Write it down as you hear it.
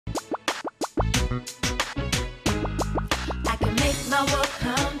I can make my world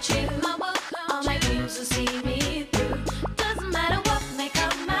come true. All my dreams will see me through. Doesn't matter what may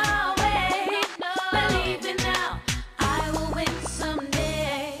come my way. Believe me now, I will win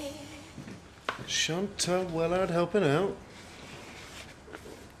someday. Chantal Wellard helping out.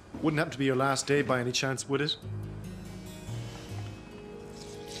 Wouldn't happen to be your last day by any chance, would it?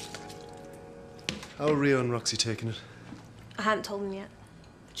 How are Rio and Roxy taking it? I hadn't told them yet.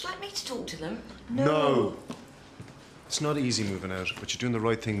 Would you like me to talk to them? No! It's not easy moving out, but you're doing the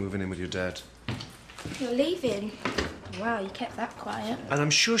right thing moving in with your dad. You're leaving? Wow, you kept that quiet. And I'm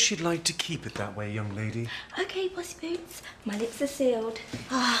sure she'd like to keep it that way, young lady. OK, Pussy Boots. My lips are sealed.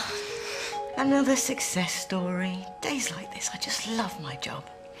 Ah, another success story. Days like this, I just love my job.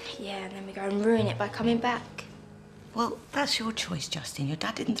 Yeah, and then we go and ruin it by coming back. Well, that's your choice, Justin. Your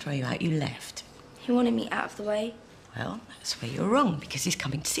dad didn't throw you out, you left. He wanted me out of the way. Well, that's where you're wrong, because he's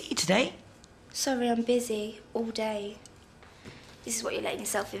coming to see you today. Sorry, I'm busy all day. This is what you're letting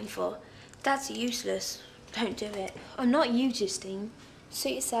yourself in for. Dad's useless. Don't do it. Oh, not you, Justine.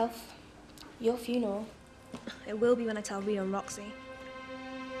 Suit yourself. Your funeral. It will be when I tell Rio and Roxy.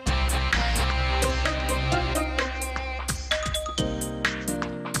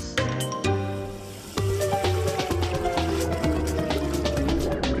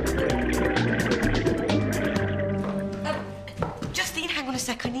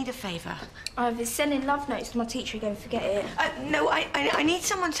 I need a favour. I was sending love notes to my teacher again, forget it. No, I need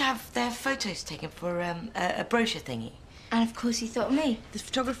someone to have their photos taken for a brochure thingy. And of course you thought of me. The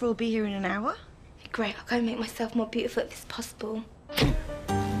photographer will be here in an hour. Great, I'll go and make myself more beautiful if it's possible.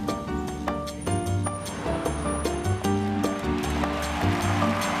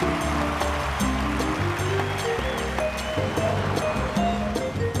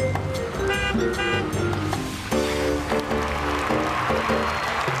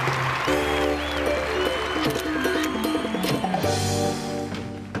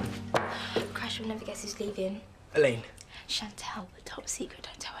 Crash will never guess who's leaving. Elaine. Chantal, but top secret,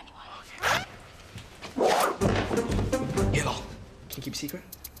 don't tell anyone. Here, Lol. Can you keep a secret?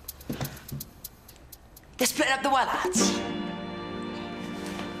 They're splitting up the Wellards.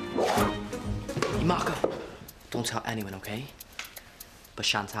 You Marco, don't tell anyone, okay? But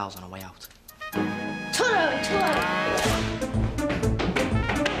Chantal's on her way out.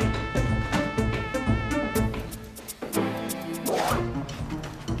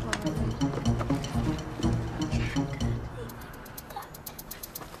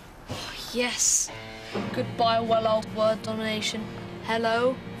 Yes. Goodbye, well-old word domination.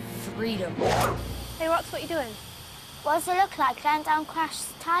 Hello, freedom. Hey, Rox, what are you doing? What does it look like going down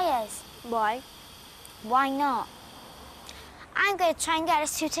Crash's tyres? Why? Why not? I'm going to try and get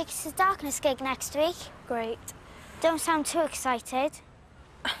us 2 tickets to the Darkness gig next week. Great. Don't sound too excited.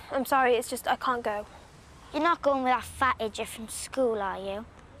 I'm sorry, it's just I can't go. You're not going with that fat idiot from school, are you?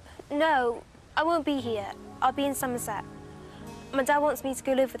 No, I won't be here. I'll be in Somerset. My dad wants me to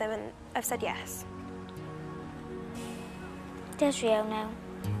go live with him, and I've said yes. Does Rio know?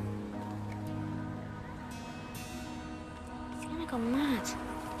 He's gonna go mad.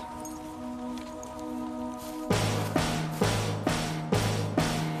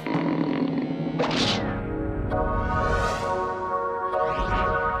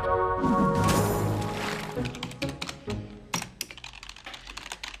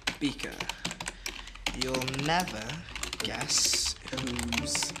 Beaker, you'll never guess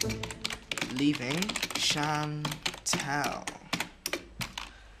who's leaving Chantal.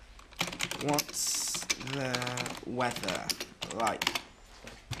 What's the weather like?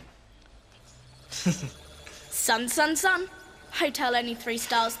 Sun, sun, sun. Hotel only 3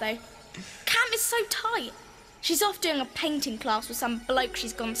 stars, though. Camp is so tight. She's off doing a painting class with some bloke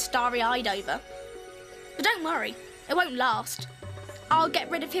she's gone starry-eyed over. But don't worry, it won't last. I'll get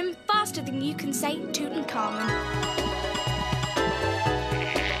rid of him faster than you can say Tutankhamun.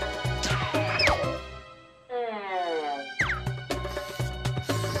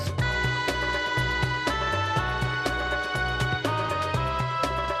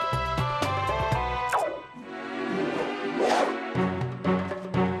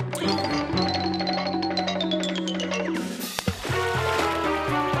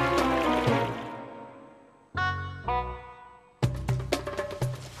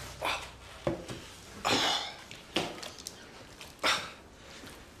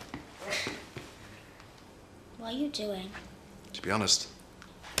 What are you doing? To be honest,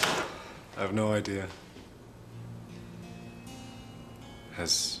 I have no idea.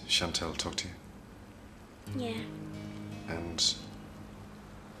 Has Chantal talked to you? Yeah. And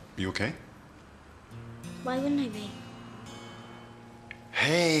you okay? Why wouldn't I be?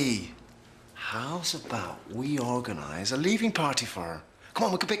 Hey! How's about we organise a leaving party for her? Come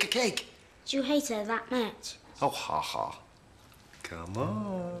on, we could bake a cake. Do you hate her that much? Oh, ha ha. Come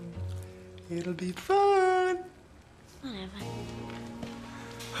on. It'll be fun. Whatever.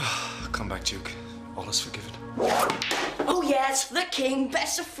 Come back, Duke. All is forgiven. Oh, yes, the king,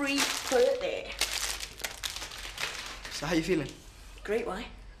 best of 3 birthday. So how you feeling? Great, why?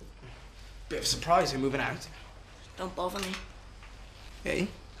 Bit of a surprise, you're moving out. Don't bother me. Hey?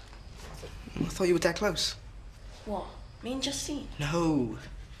 I thought you were that close. What? Me and Justine? No.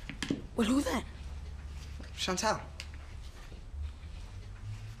 Well, who then? Chantal.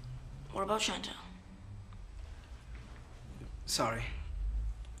 What about Chantal? Sorry.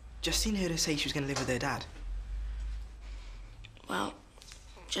 Justine heard her say she was going to live with her dad. Well,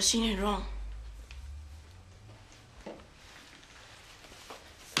 Justine heard wrong.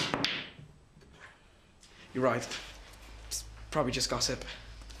 You're right. It's probably just gossip.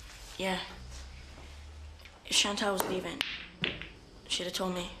 Yeah. If Chantal was leaving, she'd have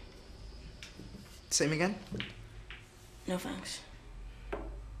told me. Same again? No thanks.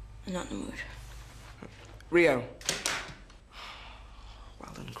 I'm not in the mood. Rio.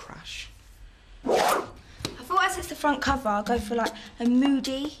 Well done, Crash. I thought as it's the front cover, I'll go for like a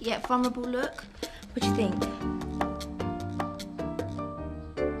moody yet vulnerable look. What do you think?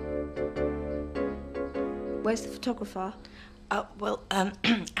 Where's the photographer? Well,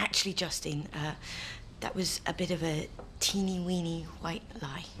 actually, Justine, that was a bit of a teeny-weeny white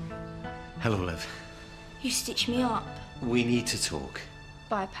lie. Hello, love. You stitch me up. We need to talk.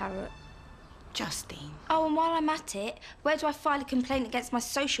 Bye, Parrot. Justine. Oh, and while I'm at it, where do I file a complaint against my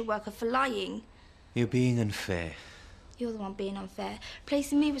social worker for lying? You're being unfair. You're the one being unfair,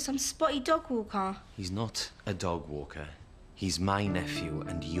 placing me with some spotty dog walker. He's not a dog walker. He's my nephew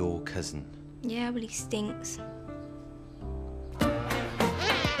and your cousin. Yeah, well, he stinks.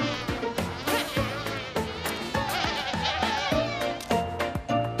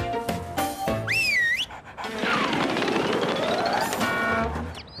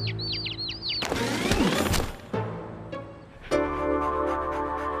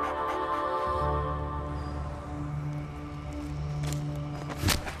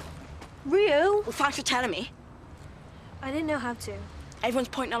 Rio? Well, thanks for telling me. I didn't know how to. Everyone's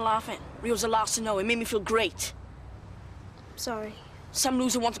pointing and laughing. Rio's the last to know. It made me feel great. Sorry. Some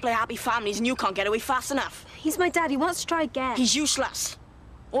loser wants to play happy families and you can't get away fast enough. He's my dad. He wants to try again. He's useless.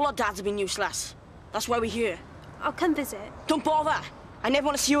 All our dads have been useless. That's why we're here. I'll come visit. Don't bother. I never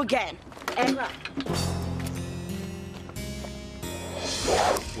want to see you again. Ever.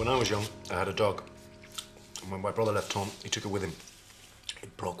 When I was young, I had a dog. And when my brother left home, he took it with him.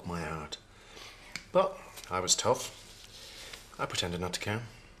 It broke my heart. But I was tough. I pretended not to care.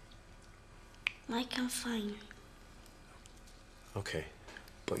 Like I'm fine. Okay,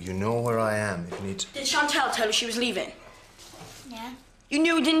 but you know where I am if you need to... Did Chantal tell you she was leaving? Yeah. You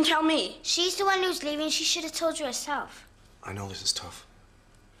knew and didn't tell me. She's the one who's leaving. She should have told you herself. I know this is tough,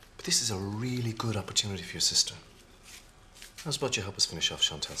 but this is a really good opportunity for your sister. How's about you help us finish off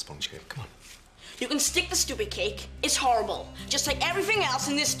Chantal's sponge cake? Come on. You can stick the stupid cake. It's horrible. Just like everything else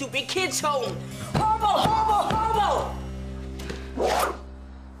in this stupid kid's home. Horrible, horrible, horrible!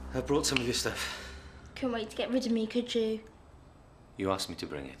 I brought some of your stuff. Couldn't wait to get rid of me, could you? You asked me to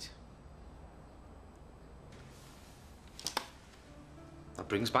bring it. That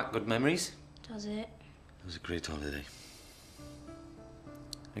brings back good memories. Does it? It was a great holiday.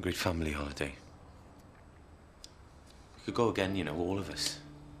 A great family holiday. We could go again, you know, all of us.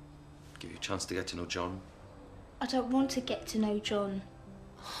 Give you a chance to get to know John. I don't want to get to know John.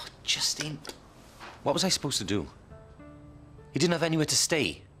 Oh, Justine, what was I supposed to do? He didn't have anywhere to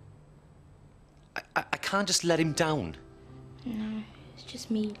stay. I can't just let him down. No, it's just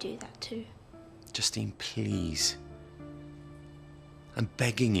me who do that too. Justine, please. I'm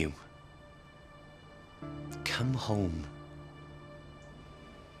begging you. Come home.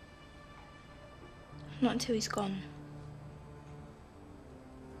 Not until he's gone.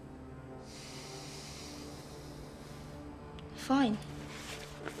 Fine.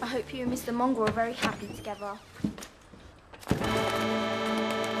 I hope you and Mr. Mongrel are very happy together.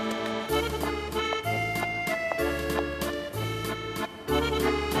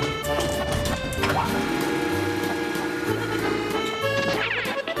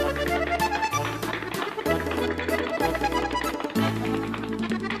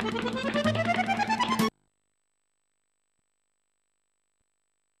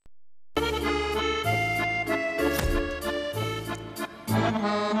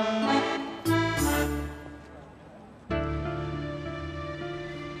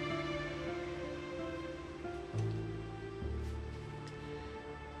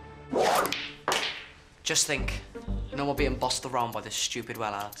 Just think. No more being bossed around by this stupid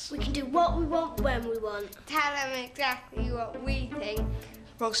Wellards. We can do what we want when we want. Tell them exactly what we think.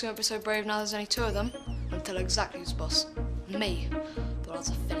 Roxy won't be so brave now there's only 2 of them. And tell her exactly who's boss. Me. The Wellards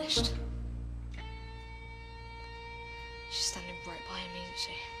are finished. She's standing right by him, isn't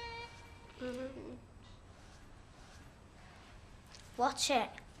she? Watch it,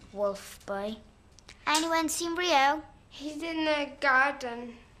 wolf boy. Anyone seen Rio? He's in the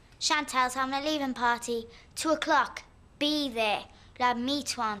garden. Chantal's having a leaving party. 2 o'clock. Be there. Lad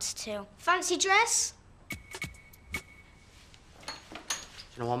Meat wants to. Fancy dress? You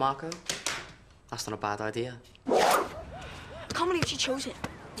know what, Marco? That's not a bad idea. I can't believe she chose it.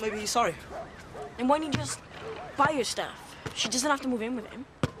 Maybe he's sorry. And why don't you just buy her stuff? She doesn't have to move in with him.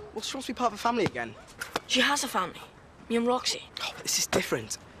 Well, she wants to be part of a family again. She has a family. Me and Roxy. Oh, but this is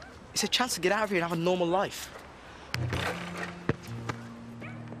different. It's a chance to get out of here and have a normal life.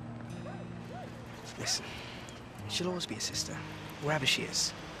 Listen, she'll always be a sister, wherever she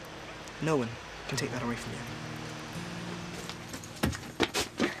is. No one can take that away from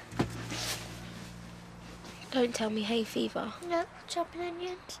you. Don't tell me hay fever. No, chopping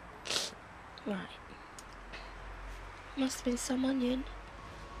onions. Right. Must have been some onion.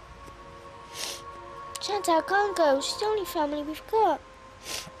 Chantal can't go. She's the only family we've got.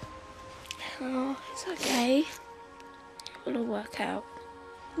 Oh, it's okay. It'll all work out.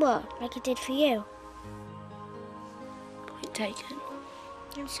 What? Like it did for you? Point taken.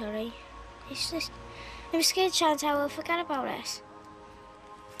 I'm sorry. It's just... I'm scared Chantal will forget about us.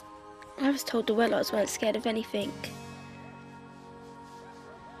 I was told the Wellards weren't scared of anything.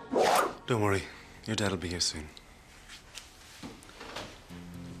 Don't worry. Your dad'll be here soon.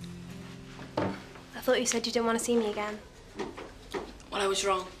 I thought you said you didn't want to see me again. Well, I was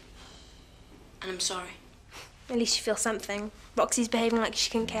wrong. And I'm sorry. At least you feel something. Roxy's behaving like she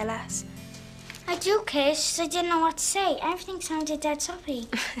couldn't care less. I do care, it's just I didn't know what to say. Everything sounded dead soppy.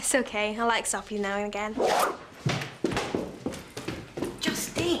 It's okay. I like soppy now and again.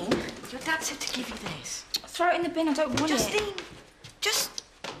 Justine, your dad said to give you this. Throw it in the bin, I don't want Justine, it. just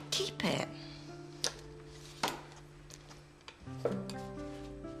keep it.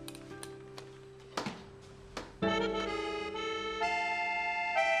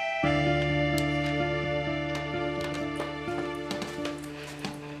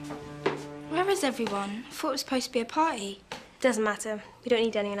 Where is everyone? I thought it was supposed to be a party. Doesn't matter. We don't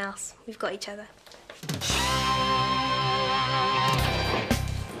need anyone else. We've got each other.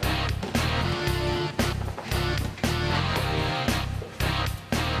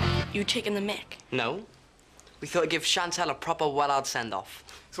 You taking the mick? No. We thought it'd give Chantal a proper Wellard send-off.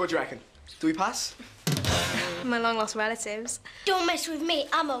 So what do you reckon? Do we pass? My long-lost relatives. Don't mess with me.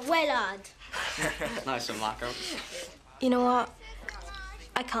 I'm a Wellard. Nice one, Marco. You know what?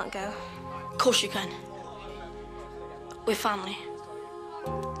 I can't go. Of course you can. We're family.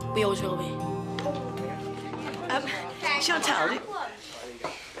 We always will be. Chantal,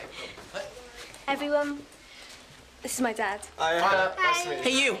 Everyone, this is my dad.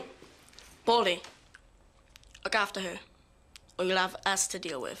 Hey, you. Baldy. Look after her, or you'll have us to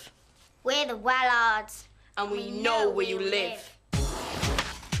deal with. We're the Wellards. And we know where you live.